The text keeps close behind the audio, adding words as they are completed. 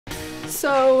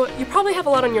So you probably have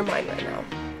a lot on your mind right now.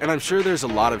 And I'm sure there's a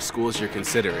lot of schools you're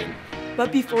considering.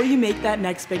 But before you make that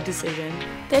next big decision,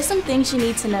 there's some things you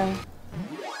need to know.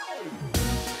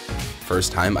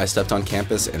 First time I stepped on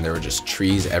campus and there were just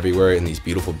trees everywhere in these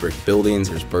beautiful brick buildings.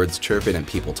 There's birds chirping and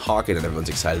people talking and everyone's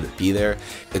excited to be there.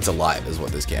 It's alive is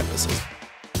what this campus is.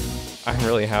 I'm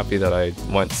really happy that I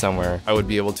went somewhere I would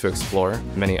be able to explore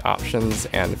many options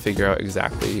and figure out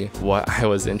exactly what I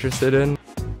was interested in.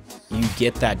 You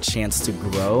get that chance to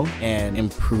grow and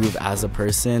improve as a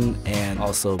person and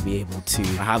also be able to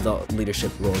have the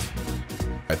leadership roles.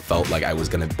 I felt like I was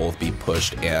going to both be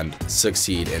pushed and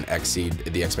succeed and exceed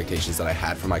the expectations that I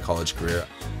had for my college career.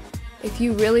 If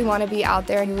you really want to be out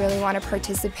there and you really want to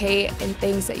participate in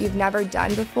things that you've never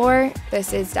done before,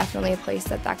 this is definitely a place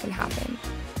that can happen.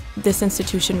 this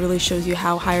institution really shows you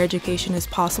how higher education is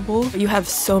possible. You have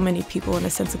so many people and a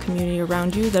sense of community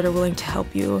around you that are willing to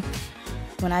help you.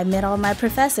 When I met all my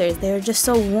professors, they were just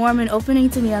so warm and opening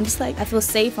to me. I'm just like, I feel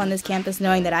safe on this campus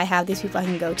knowing that I have these people I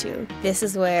can go to. This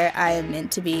is where I am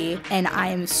meant to be, and I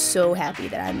am so happy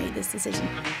that I made this decision.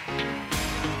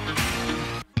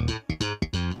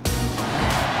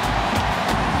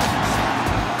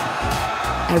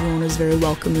 Everyone was very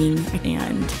welcoming,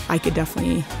 and I could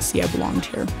definitely see I belonged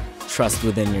here. Trust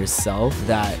within yourself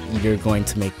that you're going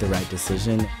to make the right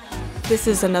decision. This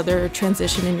is another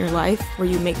transition in your life where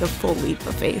you make a full leap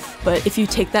of faith. But if you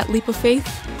take that leap of faith,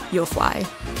 you'll fly.